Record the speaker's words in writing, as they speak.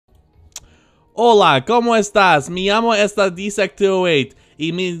Hola, ¿cómo estás? Me llamo esta IMBigVic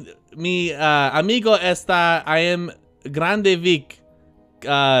y mi amigo está IMBigVic.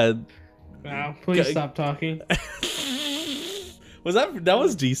 Wow, please stop talking. That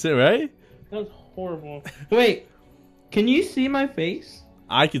was decent, right? That was horrible. Wait, can you see my face?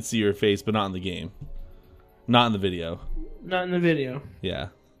 I could see your face, but not in the game. Not in the video. Not in the video. Yeah.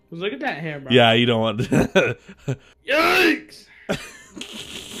 Look at that hair, bro. Yeah, you don't want to. Yikes!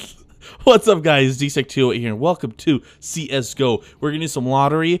 What's up, guys? DSec208 here, and welcome to CS:GO. We're gonna do some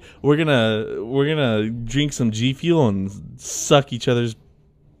lottery. We're gonna drink some G Fuel and suck each other's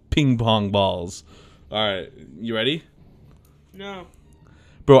ping pong balls. All right, you ready? No.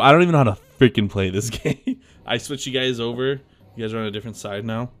 Bro, I don't even know how to freaking play this game. I switched you guys over. You guys are on a different side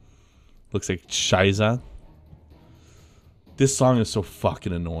now. Looks like Shiza. This song is so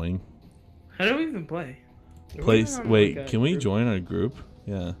fucking annoying. How do we even play? Wait, like can we group? join our group?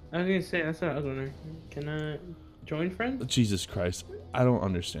 Yeah. I was gonna say, that's what I was wondering. Can I join friend? Jesus Christ. I don't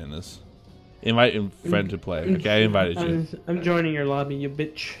understand this. Invite a friend to play. Okay, I invited you. I'm joining your lobby, you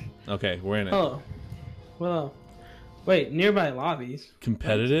bitch. Okay, we're in it. Oh. Well. Wait, nearby lobbies.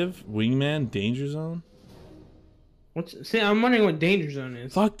 Competitive? Wingman? Danger Zone? See, I'm wondering what Danger Zone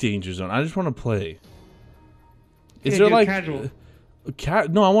is. Fuck Danger Zone. I just want to play. Is Yeah, there do like... casual.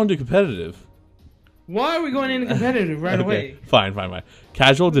 No, I want to do competitive. Why are we going into competitive right away? Fine.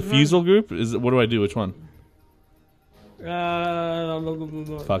 Casual defusal group? What do I do? Which one?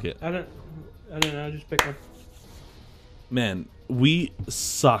 Fuck it. I don't know. Just pick one. Man, we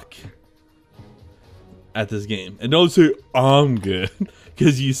suck at this game. And don't say I'm good,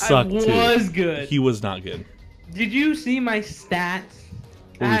 because you suck too. I was good. He was not good. Did you see my stats?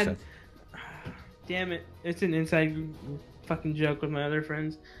 What were your stats? Damn it! It's an inside fucking joke with my other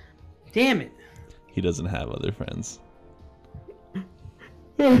friends. Damn it! He doesn't have other friends.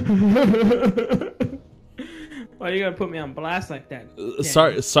 Why you gotta put me on blast like that?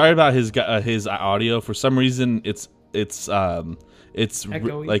 Sorry about his audio. For some reason, it's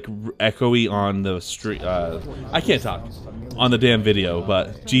Echoey. like echoey on the street. I can't talk on the damn video,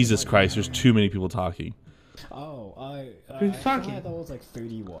 but Jesus Christ, there's too many people talking. Oh, Who's talking? That was like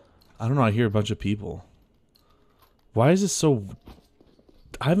 30 what? I don't know. I hear a bunch of people. Why is this so?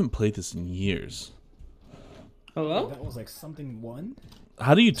 I haven't played this in years. Hello? That was like something one.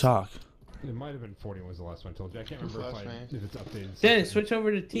 How do you talk? It might have been 40 was the last one I told you. I can't remember if it's updated. Dennis, switch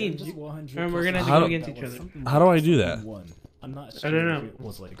over to teams. Yeah, 100 and we're gonna have to How go do- against each other. How do I do that? I'm not sure. I don't know. If it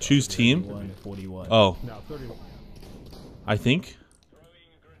was like Choose team? 41. Oh, No, 31. I think.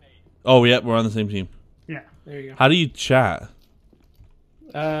 Oh, yeah, we're on the same team. Yeah, there you How do you chat?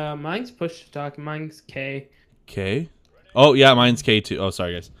 go. Mine's push to talk. Mine's K. K? Oh, yeah, mine's K too. Oh,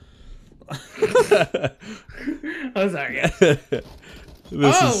 sorry, guys. Oh, sorry, guys. This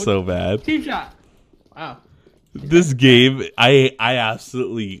Oh, is so bad. Team shot. Wow. This game, I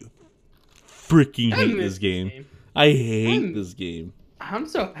absolutely freaking hate miss this game. this game. I hate this game. I'm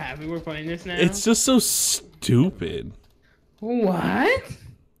so happy we're playing this now. It's just so stupid. What?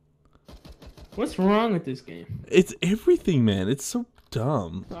 What's wrong with this game? It's everything, man. It's so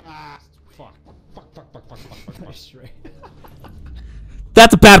dumb. Fuck. Straight.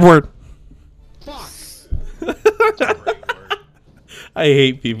 That's a bad word. Fuck. I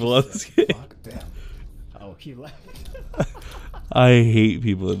hate people in this game. Fuck damn. Oh, he left. I hate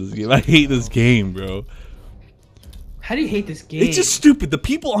people in this game. I hate this game, bro. How do you hate this game? It's just stupid. The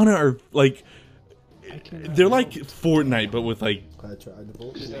people on it are like, they're like Fortnite, but with like,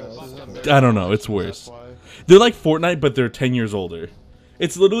 I don't know. It's worse. They're like Fortnite, but they're 10 years older.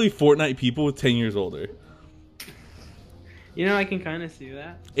 It's literally Fortnite people with 10 years older. You know, I can kind of see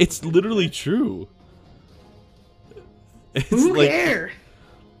that. It's literally true. It's Who like, cares?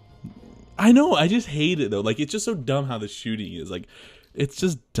 I know. I just hate it though. Like, it's just so dumb how the shooting is. Like, it's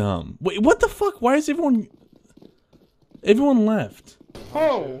just dumb. Wait, what the fuck? Why is everyone left?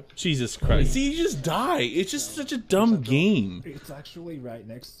 Oh. Jesus Christ. See, you just die. It's just such a dumb game. It's actually right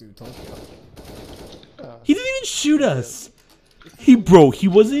next to Tokyo. He didn't even shoot us. He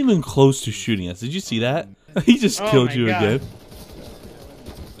wasn't even close to shooting us. Did you see that? He just killed my you God. again.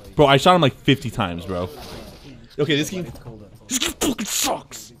 Bro, I shot him like 50 times, bro. Okay, this game fucking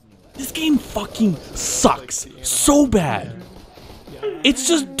sucks. This game fucking sucks so bad. It's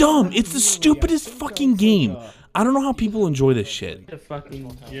just dumb. It's the stupidest fucking game. I don't know how people enjoy this shit. The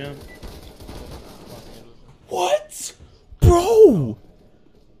fucking jump. What? Bro!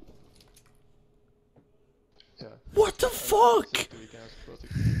 What the fuck?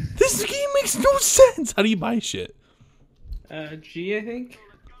 This game makes no sense. How do you buy shit? G, I think.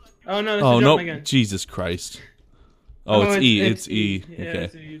 Oh no. That's Oh a jump no! my gun. Jesus Christ! Oh, it's E. It's E. Yeah, Okay.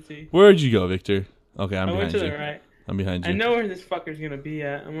 it's E. Where'd you go, Victor? Okay, I'm I went behind to you. the right. I'm behind you. I know where this fucker's gonna be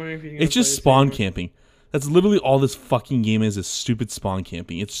at. I'm wondering if he's gonna It's just spawn camping. That's literally all this fucking game is stupid spawn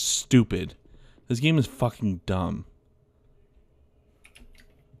camping. It's stupid. This game is fucking dumb.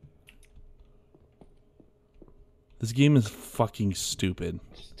 This game is fucking stupid.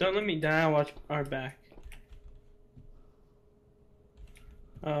 Just don't let me die. I'll watch our back.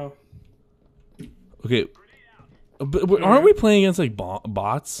 Oh. Okay. But aren't we playing against like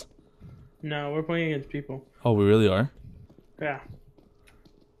bots? No, we're playing against people. Oh, we really are? Yeah.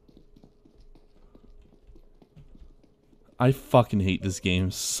 I fucking hate this game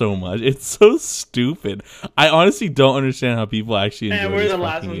so much. It's so stupid. I honestly don't understand how people actually enjoy And we're this the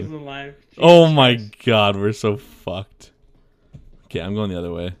last fucking ones game. alive. Oh my god, we're so fucked. Okay, I'm going the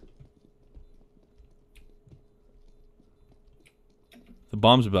other way. The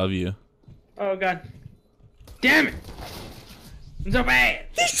bomb's above you. Oh god. Damn it! I'm so bad!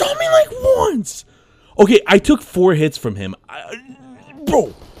 He shot me like once! Okay, I took 4 hits from him.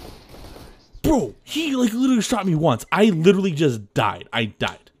 Bro, he like literally shot me once. I literally just died. I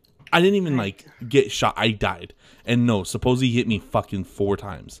died. I didn't even like get shot. I died. And no, supposedly he hit me fucking 4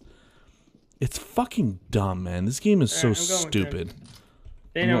 times. It's fucking dumb, man. This game is so I'm going with stupid.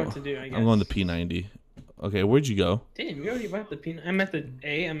 They know what to do, I guess. I'm going to P90. Okay, where'd you go? Damn, you already bought the peanut. I'm at the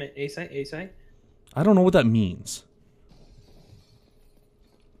A. I'm at A site. A site. I don't know what that means.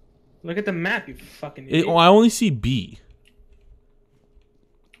 Look at the map, you fucking idiot. I only see B.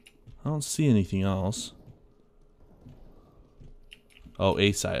 I don't see anything else. Oh,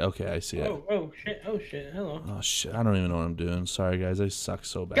 A side. Okay, I see it. Oh shit. Oh shit. Hello. Oh shit, I don't even know what I'm doing. Sorry guys, I suck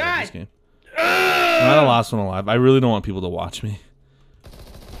so bad at this God! game. Am I the last one alive? I really don't want people to watch me.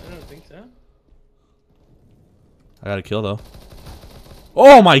 I don't think so. I got a kill though.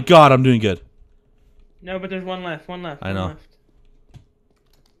 Oh my god, I'm doing good. No, but there's one left. One left. I know. One left.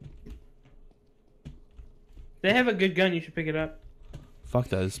 They have a good gun. You should pick it up. Fuck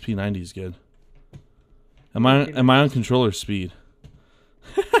that. This P90 is good. Am I on controller speed?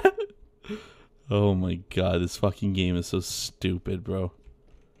 Oh my god, this fucking game is so stupid, bro.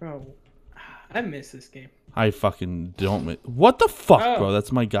 Bro, I miss this game. I fucking don't miss. What the fuck, Oh. bro?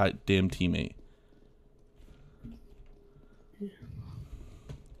 That's my goddamn teammate.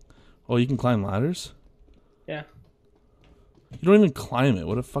 Oh, you can climb ladders? Yeah. You don't even climb it.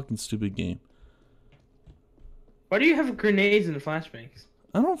 What a fucking stupid game. Why do you have grenades and flashbangs?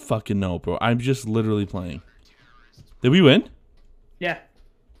 I don't fucking know, bro. I'm just literally playing. Did we win? Yeah.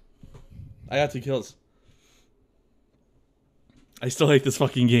 I got 2 kills. I still hate this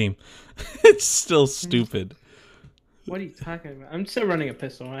fucking game. It's still stupid. What are you talking about? I'm still running a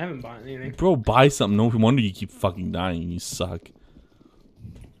pistol. I haven't bought anything. Bro, buy something. No wonder you keep fucking dying. You suck.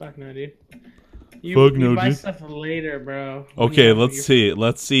 Fuck no, dude. Fuck no, you buy dude. stuff later, bro. Okay, let's see.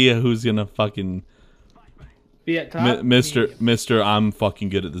 Let's see who's gonna fucking... Be at top. Mr. I'm fucking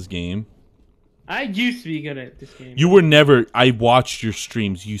good at this game. I used to be good at this game. You were never... I watched your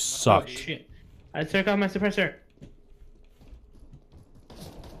streams. You Oh sucked. shit! I took off my suppressor.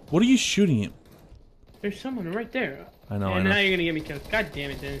 What are you shooting at? There's someone right there. I know, And I know. now you're gonna get me killed. God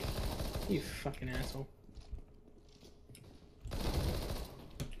damn it, Dennis. You fucking asshole.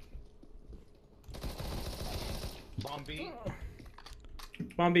 Bomb B.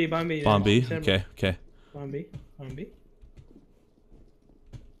 Bomb B, bomb B. Bomb B? Dennis. Okay, okay. Bomb B, bomb B.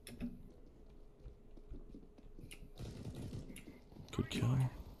 Good kill.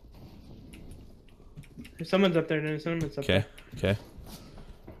 Someone's up there, Dennis. Someone's up Okay, there. okay.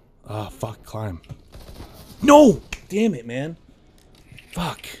 Ah, fuck, climb. No! Damn it, man.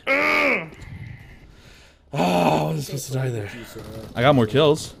 Fuck. Oh, I was supposed to die there. I got more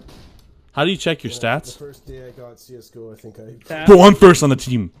kills. How do you check your The stats? first day I got CSGO, I think Tap. Bro, I'm first on the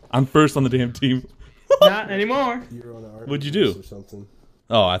team. I'm first on the damn team. Not anymore. you were on an What'd you do? or something.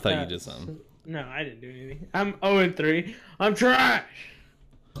 Oh, I thought you did something. No, I didn't do anything. I'm 0-3. I'm trash.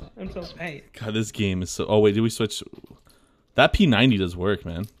 I'm so bad. God, this game is so... Oh, wait, did we switch? That P90 does work,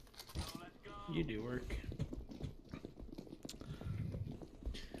 man. You do work.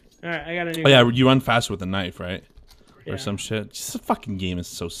 Alright, I got a new Oh, yeah, you run faster with a knife, right? Yeah. Or some shit. Just the fucking game is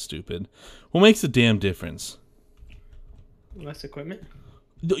so stupid. What makes a damn difference? Less equipment.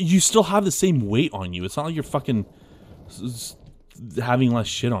 You still have the same weight on you. It's not like you're fucking having less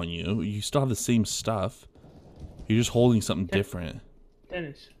shit on you. You still have the same stuff. You're just holding something different.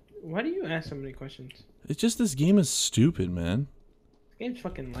 Dennis, why do you ask so many questions? It's just this game is stupid, man. This game's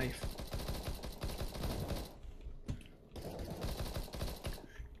fucking life.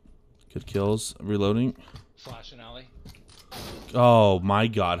 Good kills. Reloading. Flash and alley. Oh my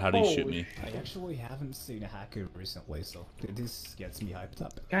god, how did he shoot me? I actually haven't seen a hacker recently, so this gets me hyped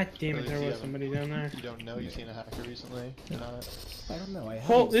up. God damn it, there was somebody down there. You don't know you've seen a hacker recently? You're not. I don't know.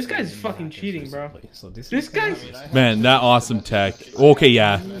 Oh, this guy's fucking cheating, bro. So This guy's. guy's. Man, that awesome tech. Okay,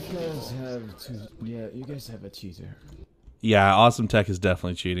 yeah. You guys have a cheater. Yeah, awesome tech is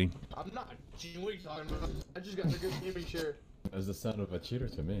definitely cheating. I'm not cheating. What are you talking about? I just got a good gaming share. That's the sound of a cheater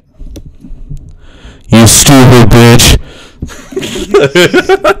to me. You stupid bitch.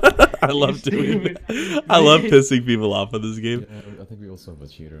 I love doing it. I love pissing people off in this game. Yeah, I think we also have a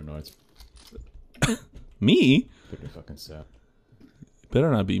cheater in ours. Me? Pretty fucking sad. Better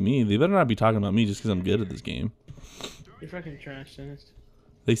not be me. They better not be talking about me just because I'm good at this game. You're fucking trash, Dennis.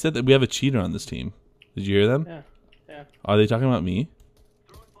 They said that we have a cheater on this team. Did you hear them? Yeah. Yeah. Are they talking about me?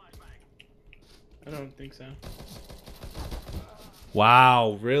 I don't think so.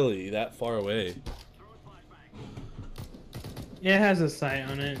 Wow, really? That far away? Yeah, it has a sight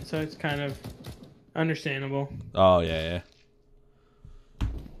on it, so it's kind of understandable. Oh, yeah, yeah.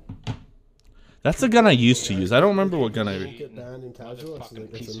 That's the gun I used to use. I don't remember what gun I... Get banned in casual. It's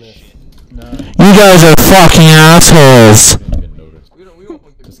a myth. You guys are fucking assholes!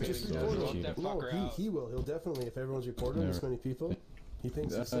 No, he will. He'll definitely, if everyone's reporting this many people, he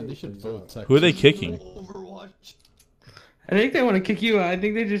thinks he's safe. They should vote. Who are they kicking? I think they want to kick you out. I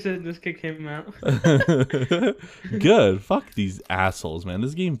think they just said just kick him out. Good. Fuck these assholes, man.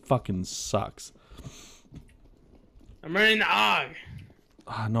 This game fucking sucks. I'm running the AUG.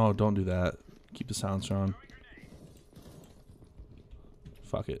 Ah, no, don't do that. Keep the sounds on.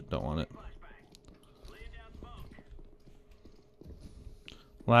 Fuck it. Don't want it.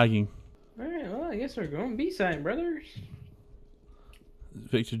 Lagging. Alright, well, I guess we're going B-side, brothers.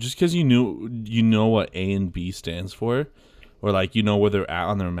 Victor, just because you know what A and B stands for, or like you know where they're at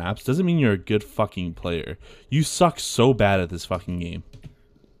on their maps, doesn't mean you're a good fucking player. You suck so bad at this fucking game.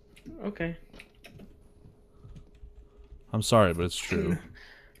 Okay. I'm sorry, but it's true.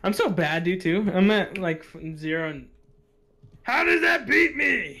 I'm so bad, dude, too. I'm at like 0 and... How does that beat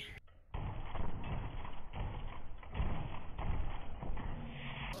me?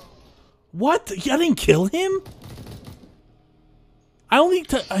 What? I didn't kill him? I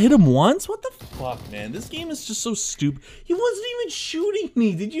hit him once? What the fuck, man? This game is just so stupid. He wasn't even shooting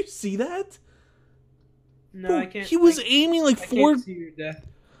me. Did you see that? No, Bro, I can't. he was aiming like I 4... can't see your death.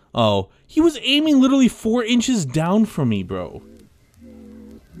 Oh, he was aiming literally 4 inches down from me, bro.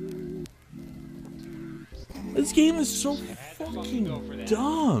 This game is so fucking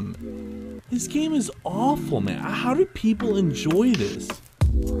dumb. This game is awful, man. How do people enjoy this?